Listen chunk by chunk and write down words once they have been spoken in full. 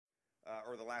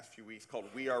over the last few weeks called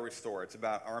We Are Restored. It's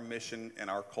about our mission and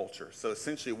our culture. So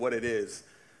essentially what it is,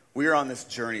 we are on this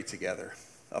journey together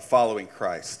of following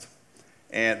Christ.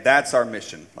 And that's our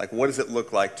mission. Like, what does it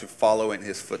look like to follow in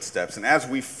his footsteps? And as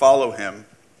we follow him,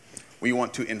 we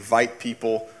want to invite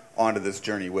people onto this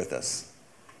journey with us.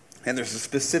 And there's a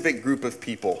specific group of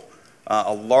people,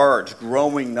 a large,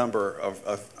 growing number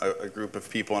of a group of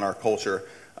people in our culture.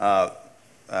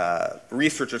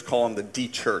 Researchers call them the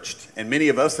de-churched. And many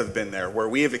of us have been there, where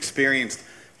we have experienced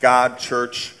God,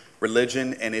 church,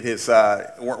 religion, and it is,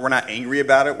 we're not angry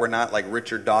about it. We're not like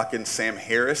Richard Dawkins, Sam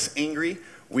Harris angry.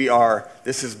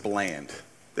 This is bland.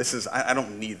 I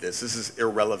don't need this. This is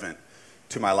irrelevant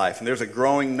to my life. And there's a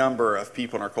growing number of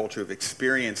people in our culture who have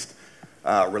experienced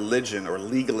religion or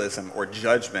legalism or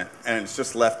judgment, and it's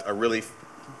just left a really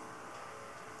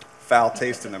foul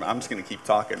taste in them. I'm just going to keep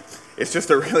talking. It's just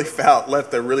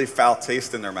left a really foul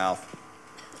taste in their mouth.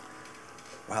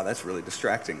 Wow, that's really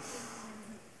distracting.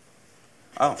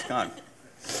 Oh, it's gone.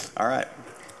 All right.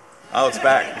 Oh, it's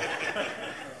back.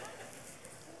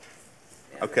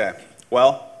 Okay.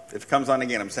 Well, if it comes on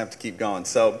again, I'm just going to have to keep going.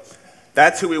 So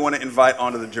that's who we want to invite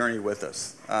onto the journey with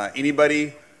us.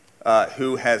 Anybody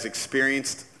who has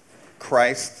experienced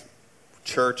Christ,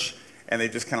 church, and they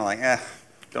just kind of like,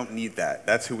 don't need that.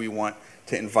 That's who we want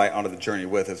to invite onto the journey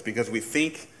with us, because we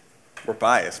think we're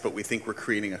biased, but we think we're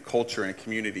creating a culture and a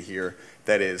community here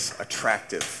that is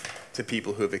attractive to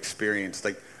people who have experienced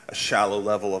like a shallow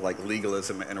level of like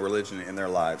legalism and religion in their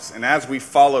lives. And as we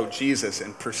follow Jesus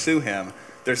and pursue him,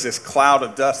 there's this cloud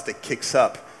of dust that kicks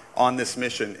up on this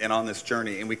mission and on this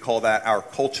journey, and we call that our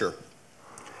culture.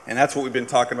 And that's what we've been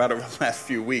talking about over the last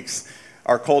few weeks,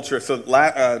 our culture. So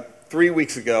 3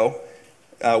 weeks ago,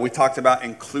 we talked about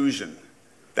inclusion.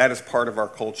 That is part of our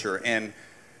culture. And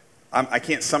I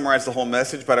can't summarize the whole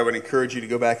message, but I would encourage you to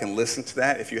go back and listen to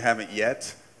that if you haven't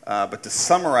yet. But to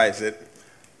summarize it,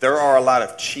 there are a lot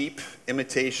of cheap,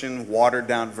 imitation,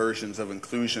 watered-down versions of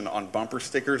inclusion on bumper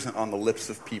stickers and on the lips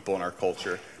of people in our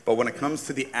culture. But when it comes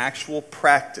to the actual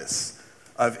practice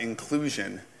of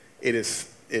inclusion, it's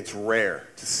rare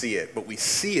to see it. But we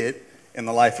see it in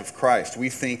the life of Christ. We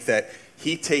think that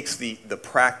he takes the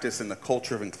practice and the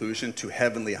culture of inclusion to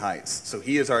heavenly heights. So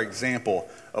he is our example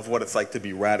of what it's like to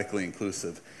be radically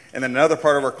inclusive. And then another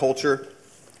part of our culture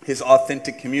is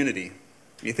authentic community.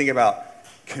 When you think about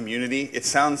community, it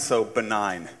sounds so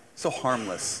benign, so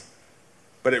harmless,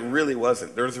 but it really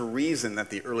wasn't. There's a reason that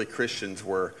the early Christians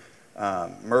were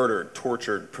murdered,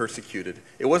 tortured, persecuted.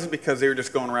 It wasn't because they were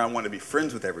just going around wanting to be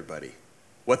friends with everybody.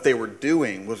 What they were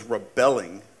doing was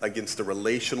rebelling against the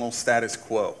relational status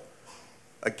quo,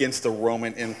 against the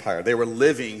Roman Empire. They were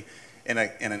living in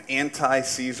an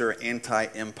anti-Caesar,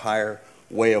 anti-empire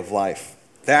way of life.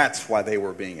 That's why they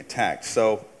were being attacked.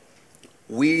 So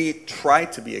we try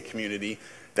to be a community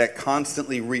that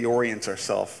constantly reorients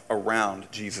ourselves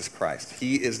around Jesus Christ.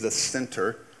 He is the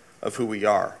center of who we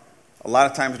are. A lot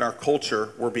of times in our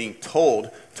culture, we're being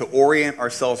told to orient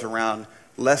ourselves around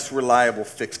less reliable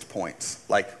fixed points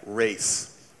like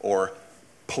race or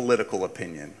political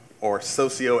opinion or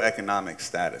socioeconomic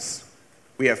status.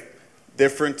 We have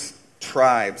different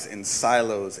tribes and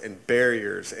silos and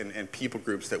barriers and people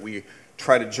groups that we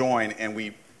try to join, and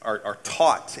we are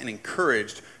taught and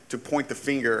encouraged to point the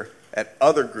finger at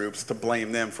other groups to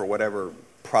blame them for whatever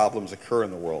problems occur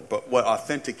in the world. But what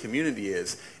authentic community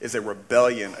is a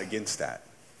rebellion against that.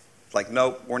 Like,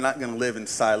 nope, we're not going to live in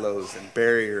silos and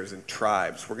barriers and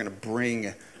tribes. We're going to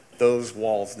bring those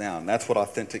walls down. That's what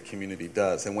authentic community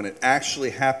does. And when it actually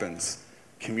happens,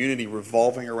 community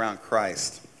revolving around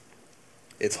Christ,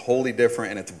 it's wholly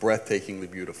different and it's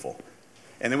breathtakingly beautiful.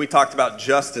 And then we talked about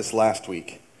justice last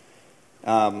week.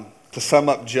 To sum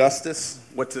up justice,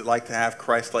 what's it like to have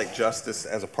Christ-like justice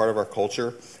as a part of our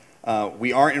culture?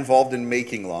 We aren't involved in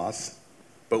making laws,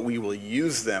 but we will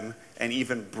use them and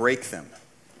even break them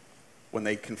when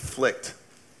they conflict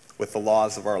with the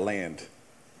laws of our land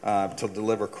to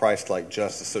deliver Christ-like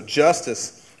justice. So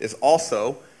justice is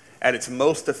also at its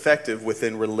most effective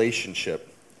within relationship.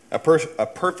 A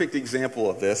perfect example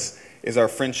of this is our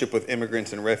friendship with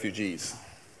immigrants and refugees.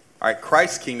 All right,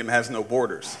 Christ's kingdom has no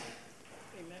borders.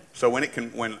 So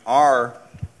when our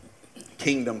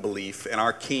kingdom belief and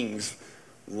our king's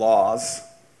laws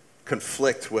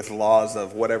conflict with laws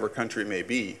of whatever country it may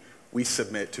be, we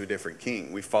submit to a different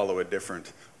king. We follow a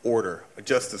different order.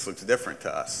 Justice looks different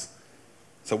to us.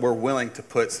 So we're willing to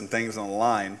put some things on the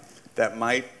line that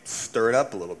might stir it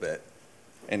up a little bit.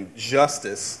 And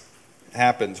justice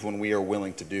happens when we are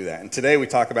willing to do that. And today we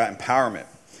talk about empowerment.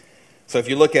 So if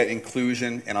you look at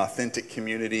inclusion and authentic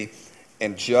community,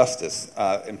 and justice.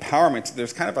 Empowerment,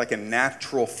 there's kind of like a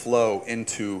natural flow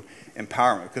into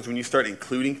empowerment, because when you start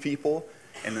including people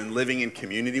and then living in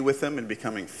community with them and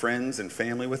becoming friends and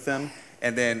family with them,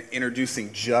 and then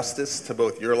introducing justice to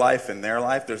both your life and their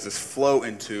life, there's this flow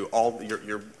into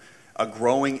a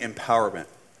growing empowerment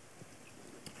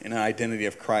in an identity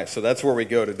of Christ. So that's where we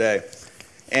go today.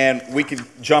 And we could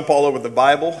jump all over the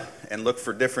Bible and look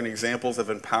for different examples of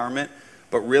empowerment,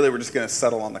 but really we're just going to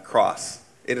settle on the cross.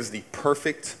 It is the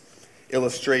perfect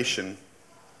illustration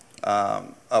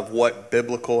of what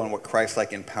biblical and what Christ-like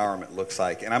empowerment looks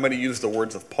like. And I'm going to use the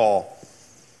words of Paul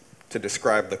to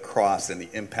describe the cross and the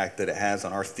impact that it has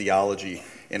on our theology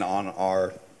and on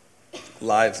our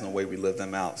lives and the way we live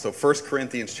them out. So 1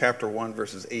 Corinthians chapter 1,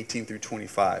 verses 18 through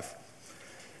 25.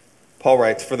 Paul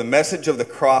writes, "For the message of the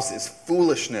cross is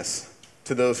foolishness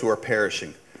to those who are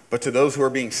perishing, but to those who are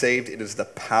being saved, it is the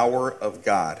power of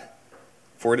God.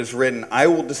 For it is written, I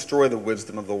will destroy the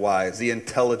wisdom of the wise, the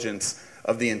intelligence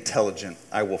of the intelligent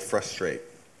I will frustrate.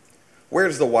 Where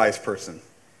is the wise person?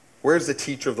 Where is the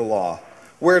teacher of the law?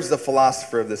 Where is the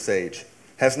philosopher of this age?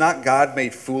 Has not God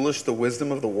made foolish the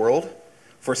wisdom of the world?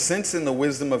 For since in the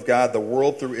wisdom of God the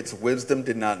world through its wisdom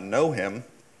did not know him,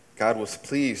 God was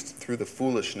pleased through the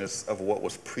foolishness of what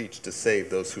was preached to save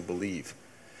those who believe.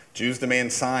 Jews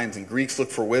demand signs and Greeks look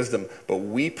for wisdom, but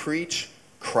we preach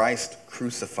Christ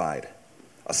crucified,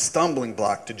 a stumbling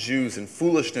block to Jews and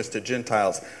foolishness to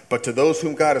Gentiles. But to those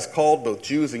whom God has called, both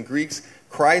Jews and Greeks,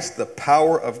 Christ the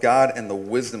power of God and the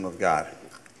wisdom of God.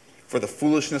 For the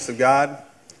foolishness of God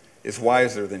is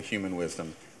wiser than human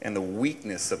wisdom, and the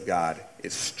weakness of God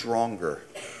is stronger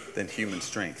than human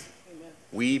strength."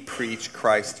 We preach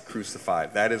Christ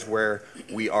crucified. That is where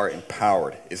we are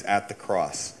empowered, is at the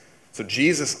cross. So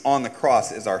Jesus on the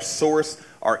cross is our source,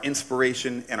 our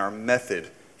inspiration, and our method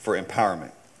for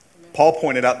empowerment. Amen. Paul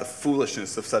pointed out the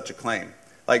foolishness of such a claim.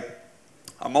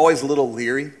 I'm always a little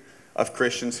leery of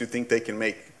Christians who think they can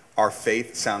make our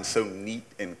faith sound so neat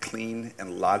and clean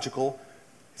and logical.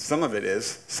 Some of it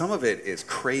is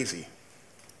crazy.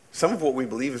 Some of what we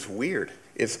believe is weird,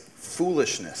 is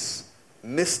foolishness.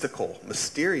 Mystical,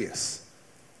 mysterious.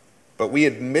 But we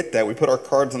admit that. We put our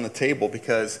cards on the table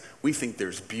because we think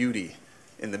there's beauty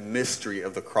in the mystery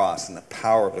of the cross and the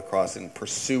power of the cross and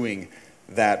pursuing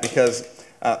that. Because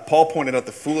Paul pointed out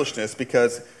the foolishness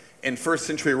because in first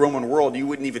century Roman world, you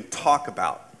wouldn't even talk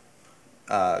about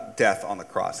death on the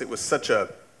cross. It was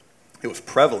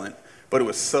prevalent, but it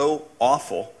was so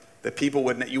awful that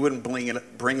you wouldn't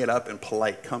bring it up in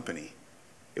polite company.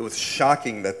 It was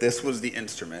shocking that this was the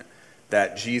instrument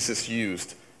that Jesus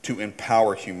used to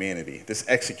empower humanity. This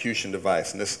execution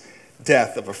device and this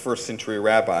death of a first century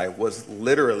rabbi was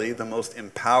literally the most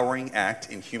empowering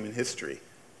act in human history.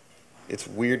 It's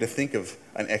weird to think of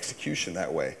an execution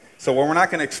that way. So while we're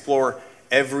not going to explore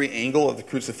every angle of the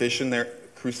crucifixion,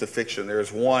 there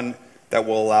is one that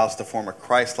will allow us to form a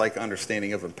Christ-like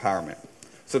understanding of empowerment.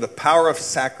 So the power of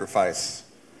sacrifice,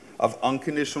 of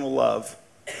unconditional love,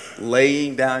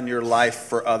 laying down your life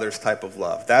for others type of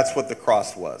love. That's what the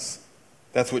cross was.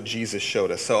 That's what Jesus showed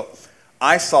us. So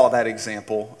I saw that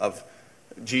example of,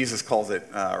 Jesus calls it,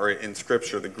 or in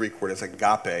Scripture, the Greek word is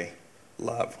agape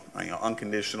love.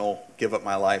 Unconditional, give up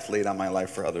my life, lay down my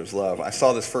life for others love. I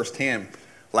saw this firsthand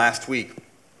last week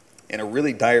in a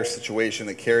really dire situation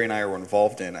that Carrie and I were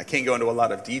involved in. I can't go into a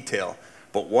lot of detail,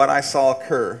 but what I saw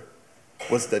occur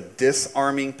was the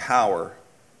disarming power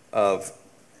of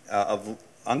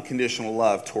unconditional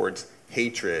love towards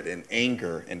hatred and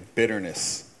anger and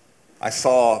bitterness. I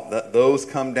saw those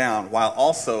come down, while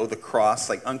also the cross,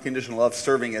 like unconditional love,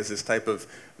 serving as this type of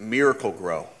miracle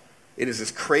grow. It is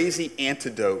this crazy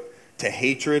antidote to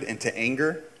hatred and to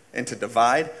anger and to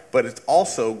divide, but it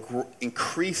also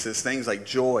increases things like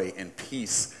joy and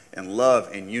peace and love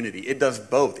and unity. It does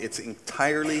both. It's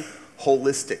entirely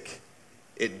holistic.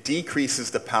 It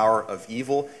decreases the power of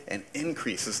evil and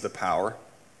increases the power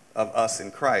of us in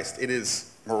Christ. It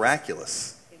is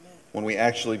miraculous. Amen. When we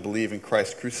actually believe in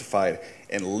Christ crucified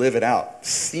and live it out,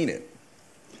 seen it.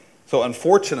 So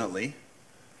unfortunately,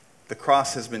 the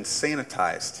cross has been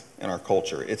sanitized in our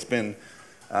culture.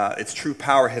 Its true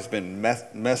power has been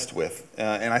messed with.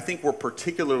 And I think we're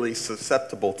particularly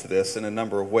susceptible to this in a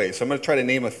number of ways. So I'm going to try to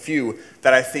name a few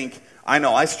that I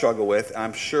know I struggle with.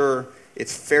 I'm sure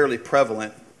it's fairly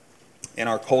prevalent in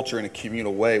our culture in a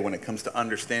communal way when it comes to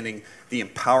understanding the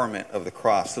empowerment of the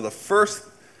cross. So the first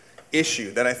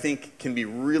issue that I think can be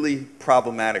really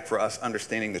problematic for us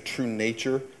understanding the true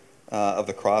nature of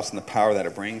the cross and the power that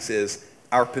it brings is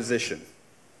our position,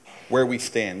 where we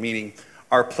stand, meaning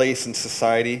our place in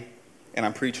society. And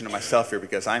I'm preaching to myself here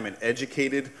because I'm an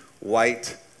educated,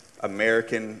 white,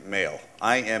 American male.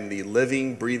 I am the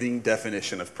living, breathing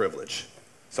definition of privilege.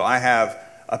 So I have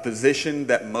a position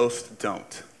that most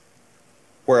don't.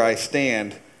 Where I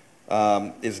stand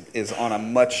is on a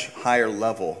much higher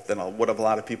level than what a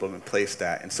lot of people have been placed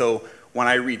at. And so when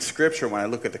I read Scripture, when I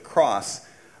look at the cross,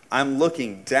 I'm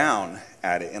looking down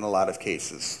at it in a lot of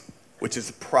cases, which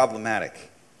is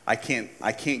problematic. I can't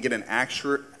get an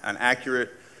accurate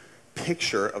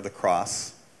picture of the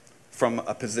cross from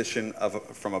a position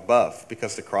from above,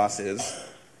 because the cross is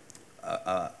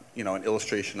an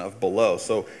illustration of below.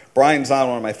 So Brian Zahn,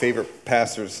 one of my favorite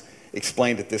pastors,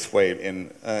 explained it this way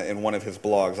in one of his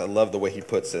blogs. I love the way he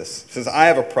puts this. He says, I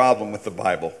have a problem with the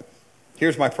Bible.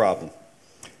 Here's my problem.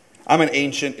 I'm an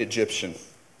ancient Egyptian.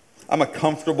 I'm a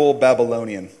comfortable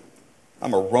Babylonian.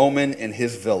 I'm a Roman in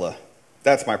his villa.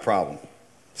 That's my problem.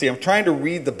 See, I'm trying to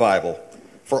read the Bible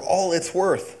for all it's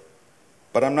worth,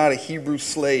 but I'm not a Hebrew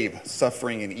slave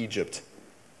suffering in Egypt.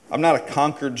 I'm not a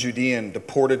conquered Judean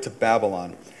deported to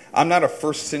Babylon. I'm not a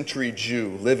first-century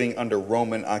Jew living under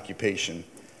Roman occupation.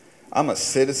 I'm a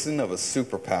citizen of a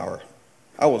superpower.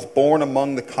 I was born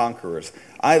among the conquerors.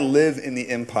 I live in the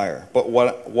empire. But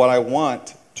I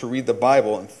want to read the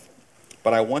Bible,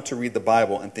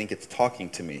 and think it's talking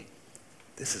to me.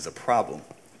 This is a problem.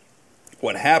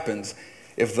 What happens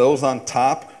if those on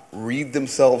top read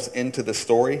themselves into the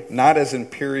story, not as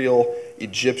imperial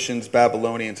Egyptians,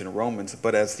 Babylonians, and Romans,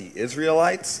 but as the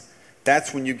Israelites?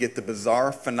 That's when you get the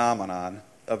bizarre phenomenon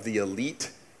of the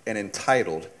elite and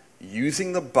entitled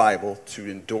using the Bible to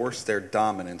endorse their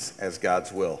dominance as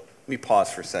God's will. Let me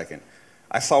pause for a second.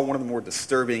 I saw one of the more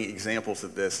disturbing examples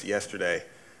of this yesterday.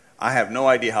 I have no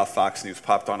idea how Fox News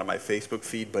popped onto my Facebook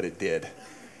feed, but it did.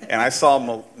 And I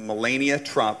saw Melania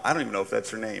Trump. I don't even know if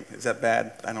that's her name. Is that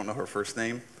bad? I don't know her first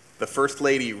name. The First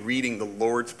Lady reading the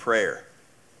Lord's Prayer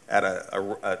at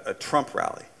a Trump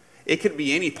rally. It could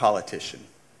be any politician.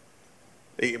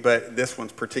 But this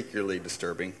one's particularly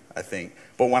disturbing, I think.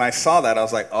 But when I saw that, I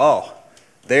was like, oh,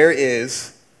 there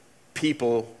is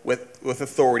people with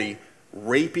authority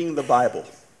raping the Bible,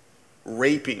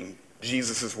 raping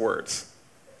Jesus' words,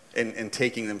 and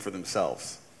taking them for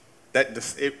themselves.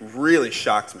 It really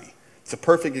shocked me. It's a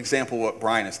perfect example of what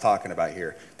Brian is talking about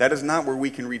here. That is not where we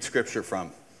can read Scripture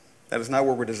from. That is not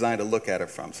where we're designed to look at it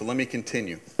from. So let me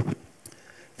continue.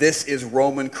 This is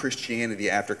Roman Christianity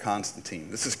after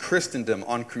Constantine. This is Christendom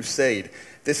on crusade.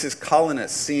 This is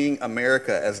colonists seeing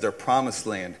America as their promised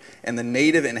land and the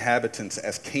native inhabitants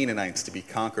as Canaanites to be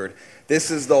conquered. This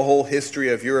is the whole history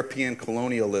of European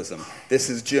colonialism. This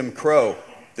is Jim Crow.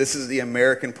 This is the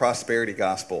American prosperity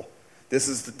gospel. This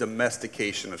is the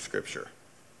domestication of Scripture.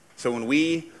 So when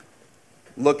we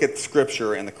look at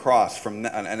Scripture and the cross from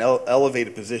an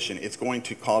elevated position, it's going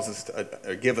to cause us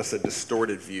to give us a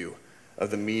distorted view of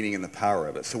the meaning and the power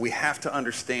of it. So we have to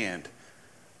understand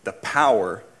the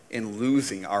power in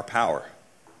losing our power,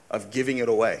 of giving it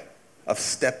away, of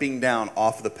stepping down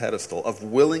off the pedestal, of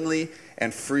willingly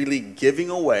and freely giving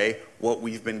away what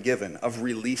we've been given, of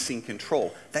releasing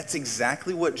control. That's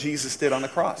exactly what Jesus did on the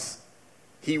cross.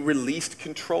 He released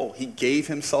control. He gave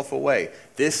himself away.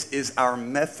 This is our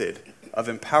method of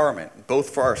empowerment, both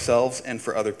for ourselves and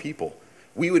for other people.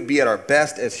 We would be at our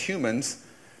best as humans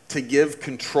to give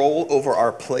control over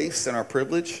our place and our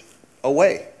privilege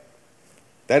away.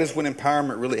 That is when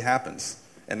empowerment really happens.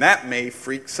 And that may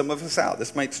freak some of us out.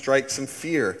 This might strike some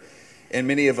fear in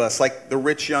many of us, like the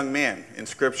rich young man in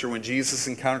Scripture, when Jesus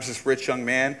encounters this rich young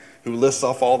man who lists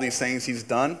off all these things he's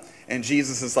done. And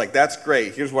Jesus is like, that's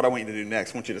great. Here's what I want you to do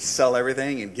next. I want you to sell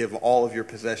everything and give all of your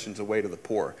possessions away to the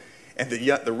poor. And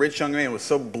the rich young man was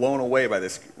so blown away by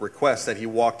this request that he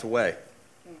walked away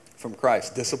from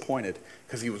Christ, disappointed,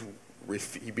 because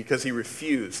he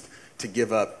refused to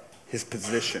give up his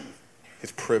position,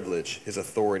 his privilege, his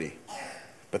authority.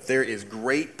 But there is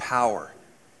great power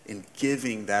in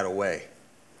giving that away,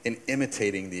 in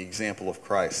imitating the example of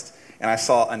Christ. And I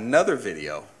saw another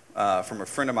video from a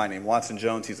friend of mine named Watson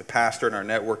Jones. He's a pastor in our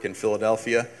network in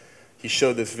Philadelphia. He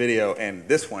showed this video, and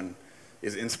this one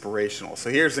is inspirational. So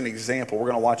here's an example. We're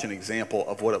going to watch an example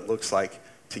of what it looks like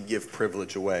to give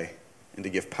privilege away and to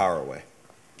give power away.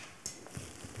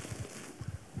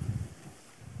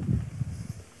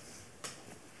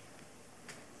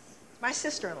 My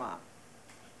sister-in-law,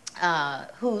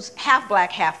 who's half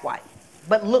black, half white,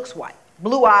 but looks white.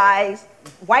 Blue eyes,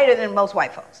 whiter than most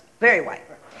white folks, very white.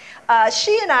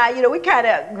 She and I, we kind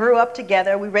of grew up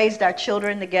together. We raised our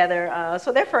children together.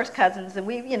 So they're first cousins, and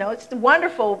it's a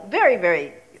wonderful, very,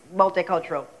 very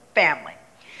multicultural family.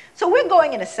 So we're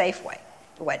going in a Safeway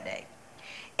one day.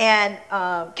 And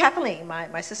Kathleen,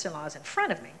 my sister-in-law, is in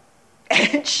front of me.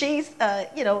 And she's,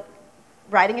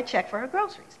 writing a check for her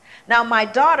groceries. Now, my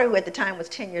daughter, who at the time was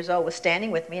 10 years old, was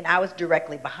standing with me, and I was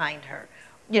directly behind her,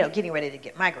 getting ready to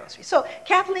get my groceries. So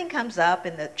Kathleen comes up,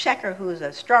 and the checker, who's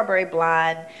a strawberry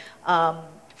blonde,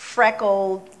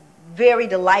 freckled, very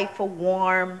delightful,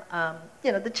 warm,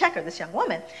 the checker, this young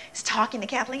woman, is talking to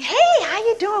Kathleen. Hey, how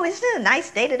you doing? Isn't it a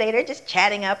nice day today? They're just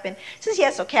chatting up, and says, yeah.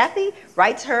 So Kathy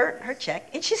writes her check,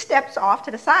 and she steps off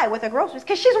to the side with her groceries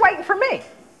because she's waiting for me.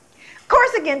 Of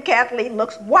course, again, Kathleen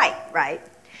looks white, right?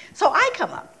 So I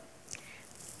come up.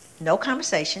 No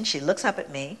conversation. She looks up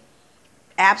at me.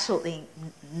 Absolutely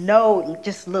no,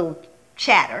 just little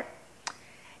chatter.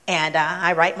 And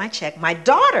I write my check. My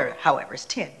daughter, however, is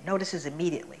 10, notices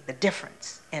immediately the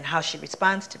difference in how she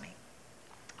responds to me.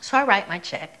 So I write my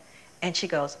check, and she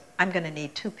goes, I'm going to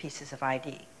need 2 pieces of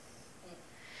ID.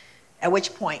 At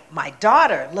which point, my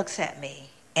daughter looks at me,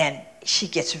 and she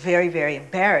gets very, very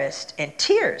embarrassed, and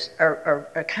tears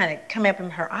are kind of coming up in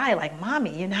her eye, like,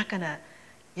 Mommy, you're not going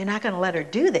to let her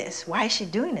do this. Why is she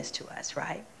doing this to us,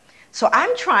 right? So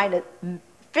I'm trying to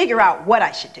figure out what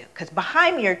I should do, because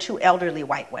behind me are 2 elderly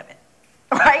white women,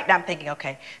 right? And I'm thinking,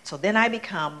 okay, so then I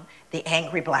become the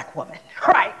angry black woman,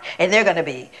 right? And they're going to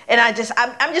be, and I'm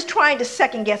just trying to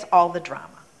second guess all the drama.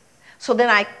 So then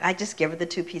I just give her the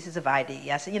 2 pieces of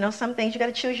ID. I said, some things you got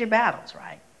to choose your battles,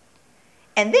 right?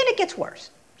 And then it gets worse.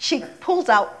 She pulls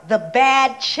out the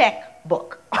bad check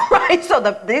book, right? So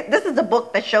this is the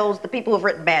book that shows the people who've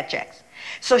written bad checks.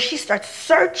 So she starts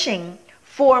searching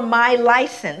for my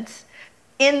license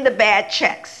in the bad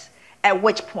checks, at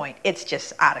which point it's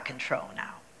just out of control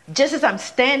now. Just as I'm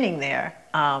standing there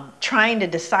trying to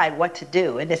decide what to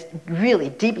do, and it's really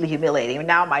deeply humiliating.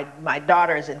 Now my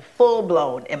daughter is in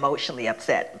full-blown emotionally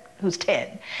upset, who's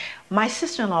 10. My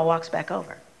sister-in-law walks back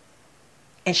over,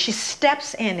 and she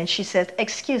steps in and she says,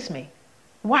 excuse me,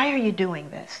 why are you doing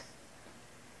this?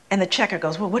 And the checker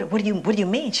goes, well, what do you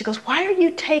mean? She goes, why are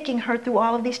you taking her through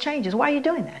all of these changes? Why are you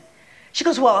doing that? She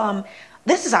goes, well,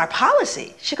 this is our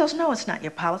policy. She goes, no, it's not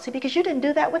your policy because you didn't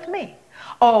do that with me.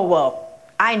 Oh, well,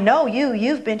 I know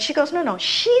you've been. She goes, no,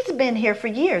 she's been here for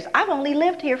years. I've only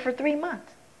lived here for 3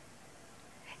 months.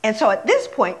 And so at this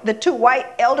point, the 2 white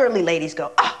elderly ladies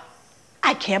go, oh,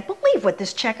 I can't believe what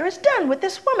this checker has done with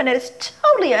this woman. It is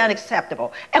totally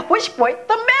unacceptable. At which point,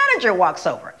 the manager walks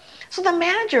over. So the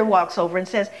manager walks over and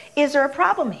says, is there a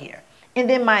problem here? And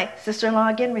then my sister-in-law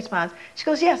again responds. She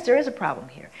goes, yes, there is a problem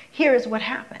here. Here is what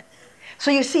happened.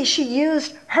 So you see, she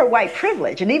used her white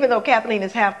privilege. And even though Kathleen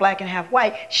is half black and half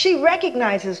white, she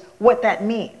recognizes what that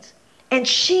means. And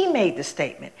she made the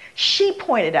statement. She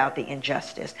pointed out the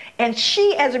injustice. And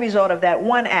she, as a result of that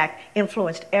one act,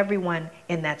 influenced everyone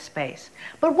in that space.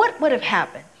 But what would have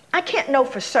happened? I can't know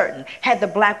for certain had the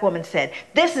black woman said,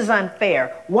 this is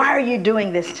unfair. Why are you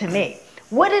doing this to me?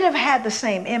 Would it have had the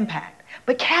same impact?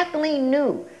 But Kathleen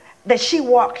knew that she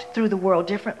walked through the world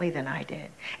differently than I did.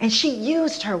 And she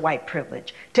used her white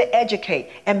privilege to educate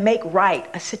and make right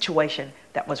a situation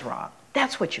that was wrong.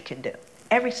 That's what you can do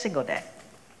every single day.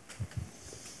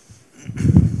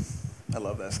 I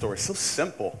love that story. So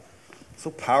simple,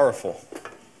 so powerful.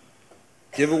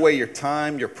 Give away your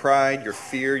time, your pride, your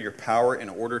fear, your power in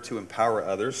order to empower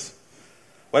others.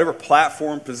 Whatever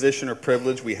platform, position, or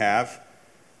privilege we have,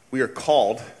 we are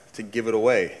called to give it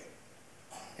away.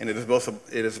 And it is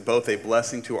both a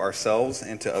blessing to ourselves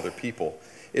and to other people.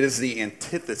 It is the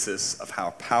antithesis of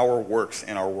how power works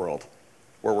in our world,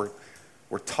 where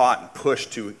we're taught and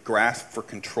pushed to grasp for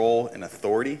control and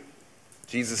authority.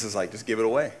 Jesus is like, just give it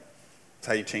away. It's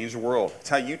how you change the world. It's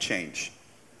how you change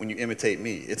when you imitate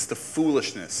me. It's the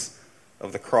foolishness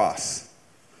of the cross.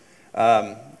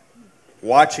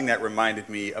 Watching that reminded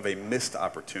me of a missed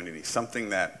opportunity, something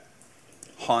that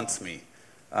haunts me.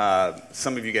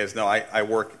 Some of you guys know I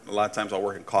work, a lot of times I'll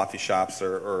work in coffee shops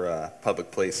or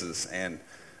public places, and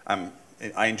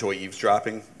I enjoy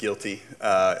eavesdropping, guilty.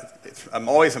 I'm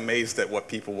always amazed at what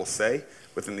people will say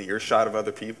within the earshot of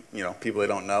other people, people they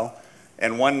don't know.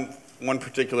 And one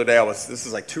particular day, this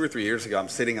is like 2 or 3 years ago, I'm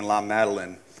sitting in La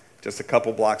Madeleine, just a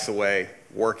couple blocks away,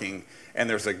 working, and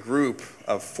there's a group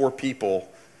of 4 people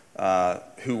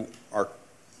who are,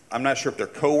 I'm not sure if they're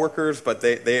coworkers, but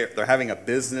they're having a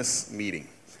business meeting.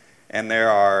 And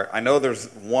I know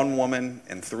there's 1 woman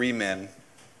and 3 men,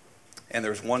 and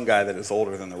there's 1 guy that is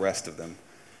older than the rest of them.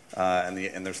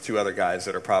 And there's 2 other guys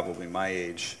that are probably my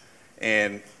age.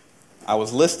 And I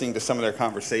was listening to some of their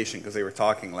conversation because they were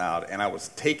talking loud, and I was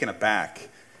taken aback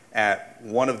at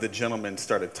one of the gentlemen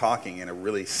started talking in a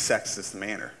really sexist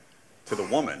manner to the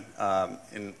woman,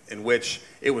 in which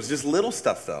it was just little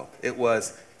stuff, though.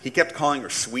 He kept calling her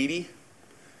sweetie,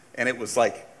 and it was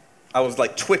like, I was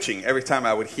like twitching every time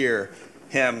I would hear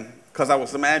him Because I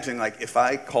was imagining, like, if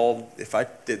I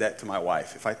did that to my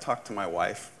wife, if I talked to my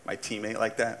wife, my teammate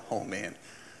like that, oh man,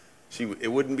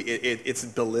 it's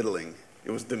belittling.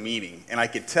 It was demeaning. And I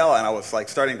could tell, and I was like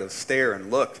starting to stare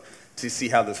and look to see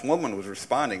how this woman was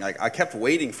responding. Like, I kept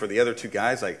waiting for the other two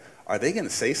guys, like, are they going to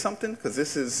say something? Because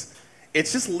it's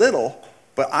just little,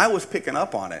 but I was picking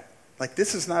up on it. Like,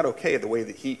 this is not okay, the way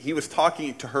that he was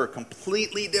talking to her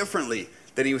completely differently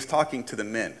than he was talking to the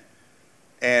men.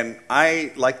 And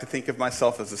I like to think of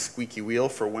myself as a squeaky wheel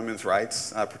for women's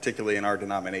rights, particularly in our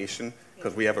denomination,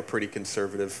 because we have a pretty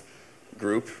conservative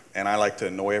group, and I like to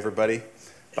annoy everybody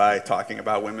by talking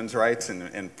about women's rights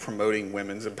and promoting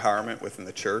women's empowerment within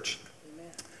the church.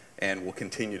 Amen. And we'll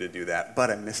continue to do that. But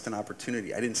I missed an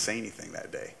opportunity. I didn't say anything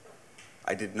that day.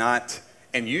 I did not,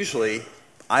 and usually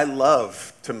I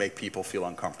love to make people feel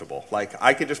uncomfortable. Like,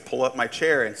 I could just pull up my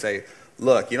chair and say,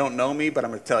 look, you don't know me, but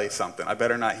I'm going to tell you something. I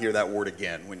better not hear that word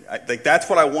again. That's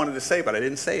what I wanted to say, but I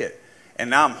didn't say it. And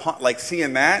now I'm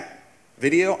seeing that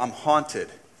video, I'm haunted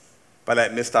by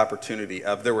that missed opportunity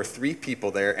of there were 3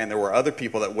 people there, and there were other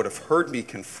people that would have heard me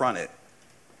confront it.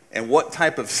 And what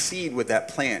type of seed would that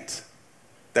plant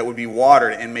that would be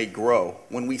watered and made grow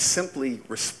when we simply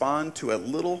respond to a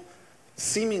little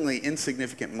seemingly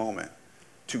insignificant moment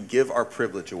to give our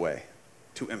privilege away,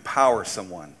 to empower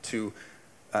someone, to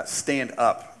stand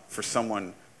up for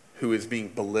someone who is being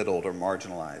belittled or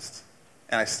marginalized.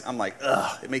 And I'm like,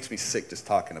 ugh, it makes me sick just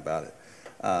talking about it.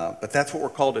 But that's what we're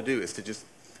called to do, is to just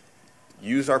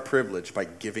use our privilege by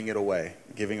giving it away,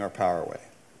 giving our power away.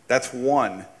 That's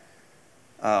one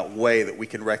way that we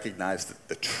can recognize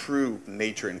the true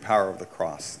nature and power of the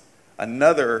cross.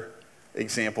 Another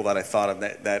example that I thought of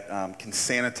that can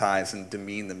sanitize and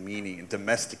demean the meaning and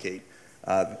domesticate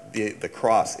the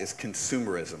cross is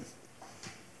consumerism.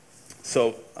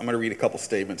 So I'm going to read a couple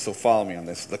statements, so follow me on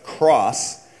this. The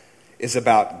cross is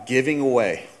about giving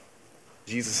away.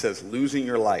 Jesus says, losing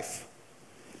your life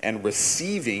and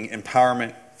receiving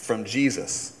empowerment from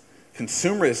Jesus.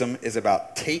 Consumerism is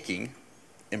about taking,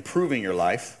 improving your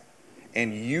life,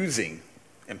 and using,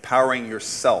 empowering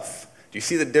yourself. Do you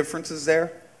see the differences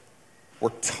there? We're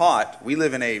taught, we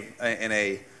live in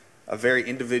a very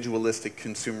individualistic,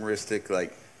 consumeristic,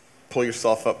 like pull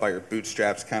yourself up by your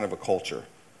bootstraps kind of a culture.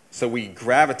 So we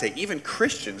gravitate, even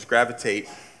Christians gravitate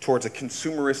towards a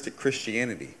consumeristic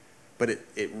Christianity, but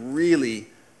it really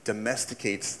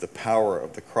domesticates the power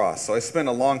of the cross. So I spent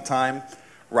a long time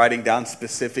writing down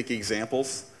specific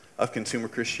examples of consumer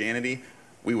Christianity.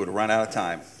 We would run out of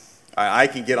time. I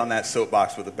can get on that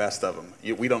soapbox with the best of them.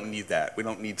 We don't need that. We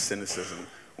don't need cynicism.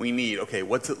 We need, okay,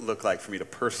 what's it look like for me to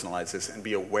personalize this and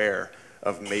be aware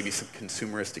of maybe some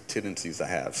consumeristic tendencies I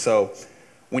have? So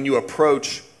when you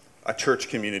approach a church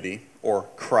community or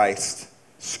Christ,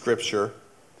 Scripture,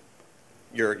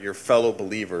 your fellow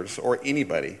believers, or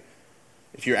anybody,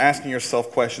 if you're asking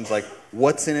yourself questions like,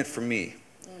 what's in it for me?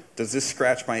 Does this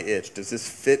scratch my itch? Does this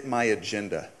fit my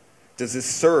agenda? Does this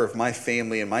serve my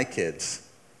family and my kids?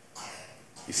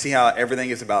 You see how everything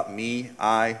is about me,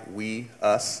 I, we,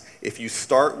 us? If you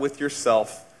start with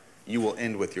yourself, you will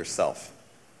end with yourself.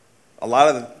 A lot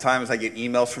of the times I get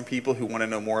emails from people who want to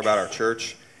know more about our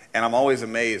church, and I'm always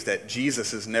amazed that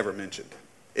Jesus is never mentioned.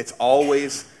 It's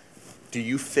always, do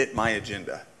you fit my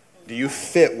agenda? Do you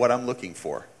fit what I'm looking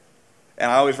for? And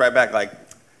I always write back, like,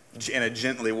 in a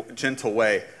gentle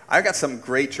way, I've got some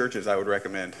great churches I would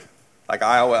recommend. Like,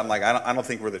 I'm like, I don't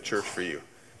think we're the church for you.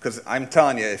 Because I'm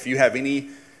telling you, if you have any,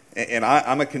 and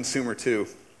I'm a consumer too,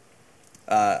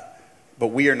 but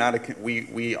we are not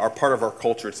we are part of our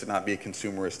culture is to not be a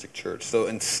consumeristic church. So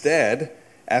instead,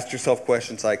 ask yourself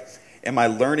questions like, am I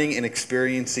learning and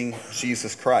experiencing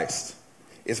Jesus Christ?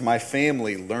 Is my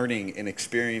family learning and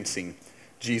experiencing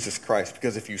Jesus Christ?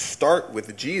 Because if you start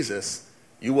with Jesus,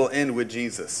 you will end with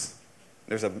Jesus.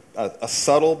 There's a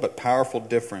subtle but powerful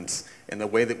difference in the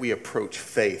way that we approach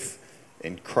faith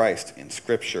in Christ, in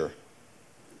Scripture.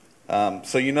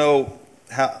 So you know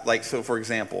how, like, so for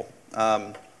example,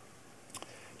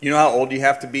 you know how old you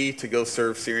have to be to go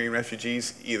serve Syrian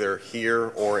refugees, either here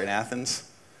or in Athens?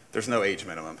 There's no age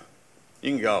minimum.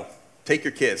 You can go. Take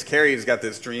your kids. Carrie's got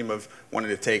this dream of wanting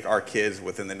to take our kids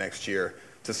within the next year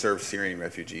to serve Syrian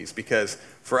refugees. Because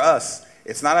for us,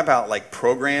 it's not about like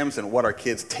programs and what our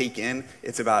kids take in.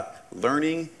 It's about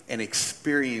learning and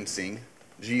experiencing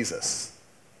Jesus.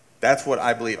 That's what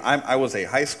I believe. I was a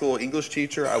high school English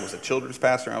teacher. I was a children's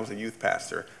pastor. And I was a youth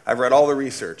pastor. I've read all the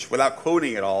research. Without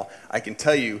quoting it all, I can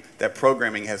tell you that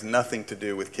programming has nothing to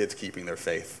do with kids keeping their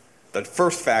faith. The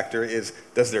first factor is,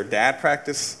 does their dad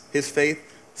practice his faith?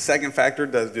 Second factor,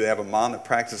 do they have a mom that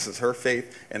practices her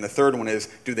faith? And the third one is,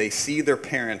 do they see their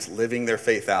parents living their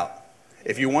faith out?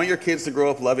 If you want your kids to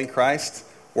grow up loving Christ,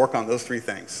 work on those 3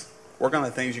 things. Work on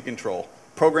the things you control.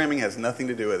 Programming has nothing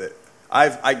to do with it.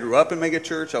 I grew up in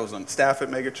megachurch. I was on staff at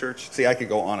megachurch. See, I could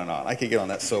go on and on. I could get on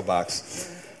that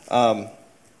soapbox.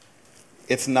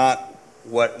 It's not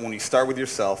when you start with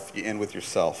yourself, you end with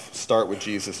yourself. Start with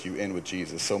Jesus, you end with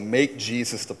Jesus. So make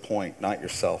Jesus the point, not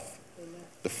yourself. Amen.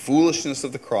 The foolishness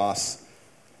of the cross,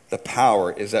 the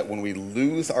power is that when we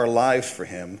lose our lives for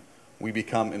him, we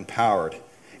become empowered.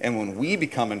 And when we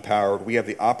become empowered, we have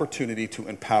the opportunity to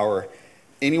empower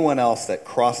anyone else that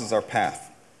crosses our path,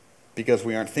 because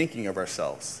we aren't thinking of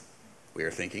ourselves. We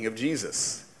are thinking of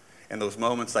Jesus. And those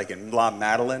moments like in La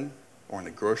Madeleine or in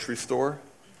the grocery store,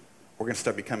 we're going to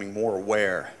start becoming more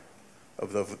aware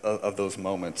of those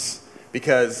moments.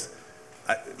 Because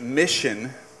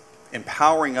mission,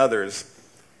 empowering others,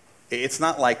 it's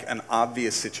not like an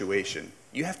obvious situation.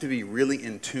 You have to be really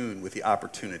in tune with the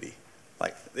opportunity.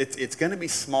 Like it's going to be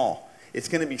small. It's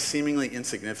going to be seemingly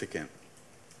insignificant.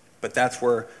 But that's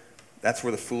where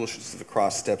the foolishness of the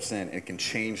cross steps in. It can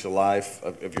change the life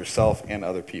of yourself and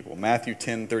other people. Matthew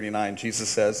 10:39, Jesus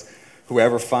says,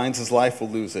 "Whoever finds his life will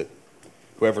lose it.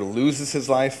 Whoever loses his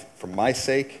life for my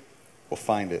sake will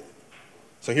find it."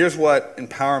 So here's what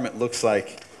empowerment looks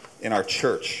like in our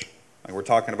church. Like we're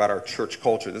talking about our church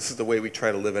culture. This is the way we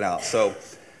try to live it out. So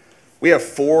we have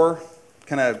 4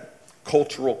 kind of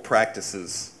cultural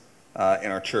practices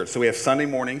in our church. So we have Sunday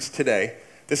mornings today.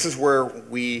 This is where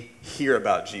we hear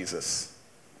about Jesus.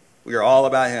 We are all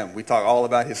about him. We talk all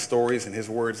about his stories and his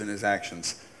words and his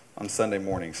actions on Sunday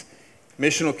mornings.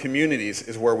 Missional communities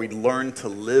is where we learn to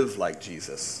live like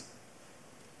Jesus.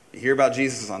 You hear about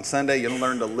Jesus on Sunday, you'll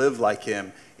learn to live like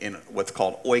him in what's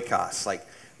called oikos, like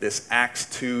this Acts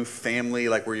 2 family,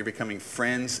 like where you're becoming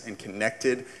friends and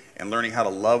connected and learning how to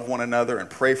love one another and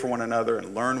pray for one another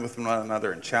and learn with one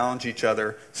another and challenge each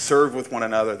other, serve with one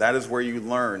another. That is where you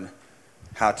learn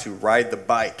how to ride the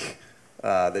bike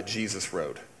that Jesus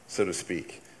rode, so to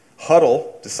speak.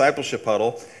 Huddle, discipleship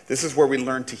huddle, this is where we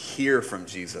learn to hear from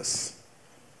Jesus.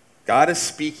 God is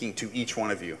speaking to each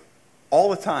one of you all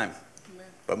the time. Amen.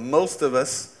 But most of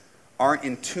us aren't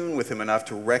in tune with him enough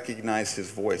to recognize his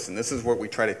voice. And this is what we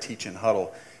try to teach in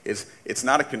huddle. It's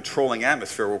not a controlling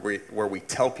atmosphere where we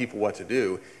tell people what to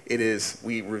do. It is,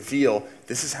 we reveal,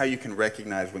 this is how you can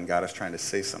recognize when God is trying to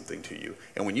say something to you.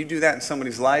 And when you do that in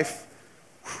somebody's life,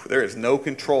 there is no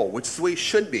control, which is the way it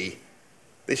should be.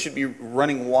 They should be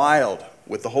running wild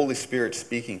with the Holy Spirit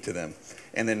speaking to them.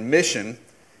 And then mission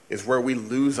is where we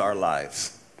lose our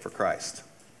lives for Christ.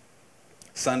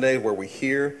 Sunday, where we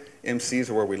hear. MCs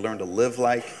are where we learn to live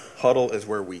like. Huddle is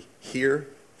where we hear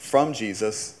from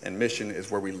Jesus. And mission is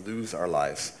where we lose our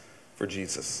lives for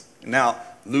Jesus. Now,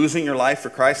 losing your life for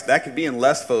Christ, that could be in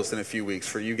Lesbos in a few weeks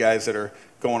for you guys that are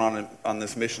going on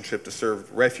this mission trip to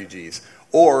serve refugees.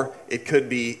 Or it could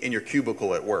be in your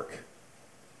cubicle at work.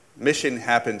 Mission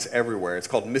happens everywhere. It's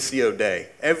called Missio Dei.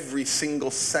 Every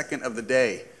single second of the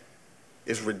day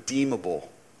is redeemable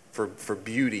for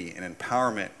beauty and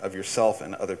empowerment of yourself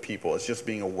and other people. It's just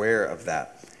being aware of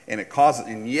that. And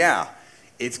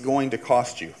it's going to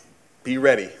cost you. Be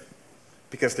ready.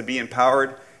 Because to be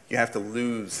empowered, you have to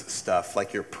lose stuff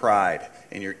like your pride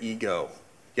and your ego.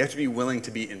 You have to be willing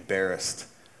to be embarrassed.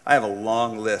 I have a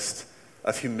long list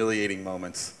of humiliating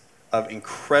moments, of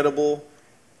incredible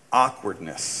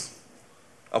awkwardness,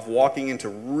 of walking into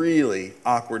really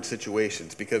awkward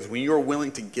situations. Because when you're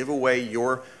willing to give away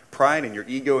your pride and your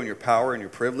ego and your power and your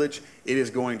privilege, it is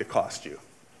going to cost you.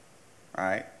 All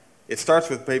right? It starts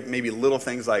with maybe little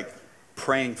things like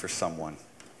praying for someone.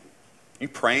 You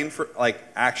praying for, like,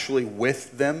 actually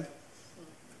with them?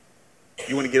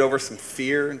 You want to get over some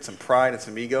fear and some pride and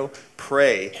some ego?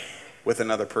 Pray with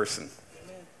another person.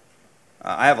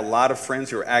 I have a lot of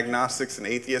friends who are agnostics and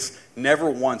atheists. Never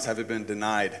once have I been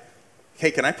denied,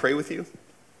 "Hey, can I pray with you?"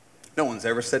 No one's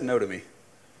ever said no to me.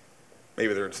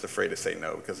 Maybe they're just afraid to say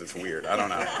no because it's weird. I don't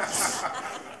know.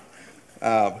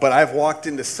 But I've walked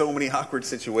into so many awkward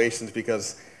situations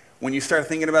because when you start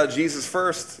thinking about Jesus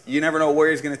first, you never know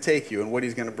where he's going to take you and what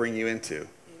he's going to bring you into.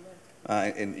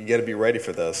 And you got to be ready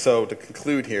for those. So to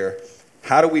conclude here,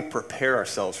 how do we prepare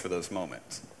ourselves for those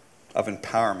moments of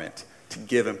empowerment, to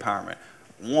give empowerment?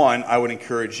 One, I would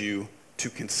encourage you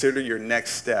to consider your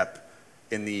next step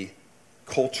in the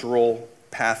cultural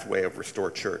pathway of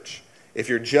Restored Church. If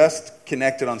you're just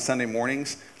connected on Sunday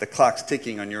mornings, the clock's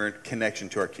ticking on your connection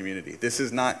to our community. This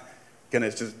is not going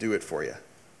to just do it for you.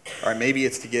 All right, maybe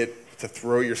it's to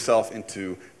throw yourself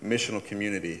into missional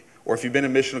community. Or if you've been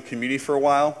in missional community for a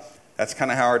while, that's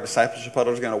kind of how our discipleship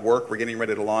huddle is going to work. We're getting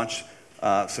ready to launch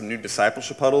some new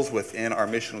discipleship huddles within our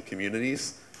missional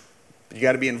communities. You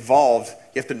got to be involved.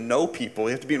 You have to know people.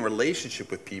 You have to be in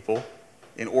relationship with people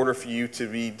in order for you to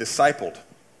be discipled.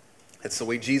 It's the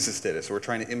way Jesus did it, so we're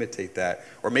trying to imitate that.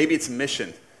 Or maybe it's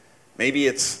mission. Maybe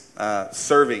it's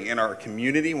serving in our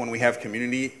community when we have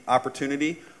community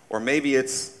opportunity. Or maybe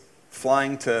it's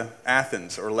flying to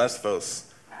Athens or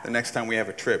Lesbos the next time we have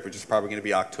a trip, which is probably going to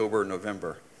be October or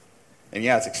November. And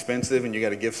yeah, it's expensive, and you got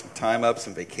to give some time up,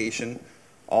 some vacation,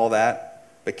 all that.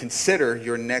 But consider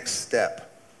your next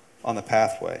step on the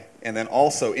pathway. And then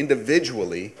also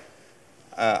individually,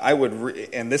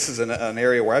 and this is an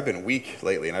area where I've been weak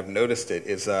lately, and I've noticed it,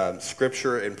 is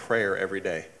scripture and prayer every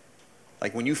day.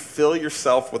 Like when you fill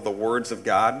yourself with the words of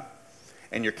God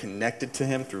and you're connected to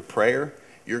him through prayer,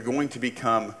 you're going to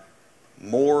become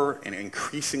more and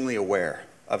increasingly aware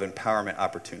of empowerment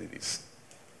opportunities.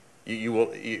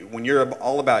 When you're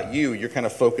all about you, you're kind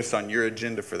of focused on your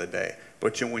agenda for the day.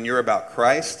 But when you're about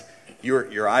Christ,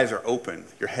 your eyes are open,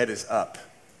 your head is up.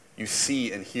 You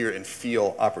see and hear and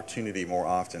feel opportunity more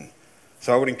often.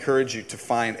 So I would encourage you to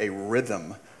find a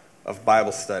rhythm of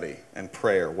Bible study and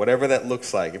prayer, whatever that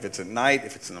looks like. If it's at night,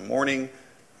 if it's in the morning,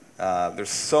 there's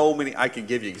so many. I could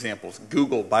give you examples.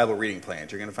 Google Bible reading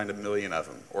plans. You're going to find a million of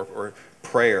them. Or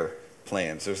prayer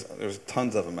plans. There's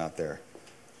tons of them out there.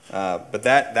 But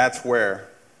that's where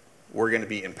we're going to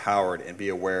be empowered and be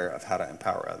aware of how to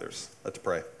empower others. Let's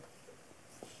pray.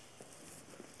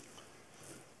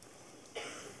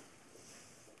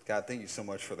 God, thank you so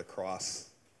much for the cross.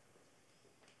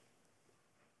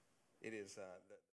 It is...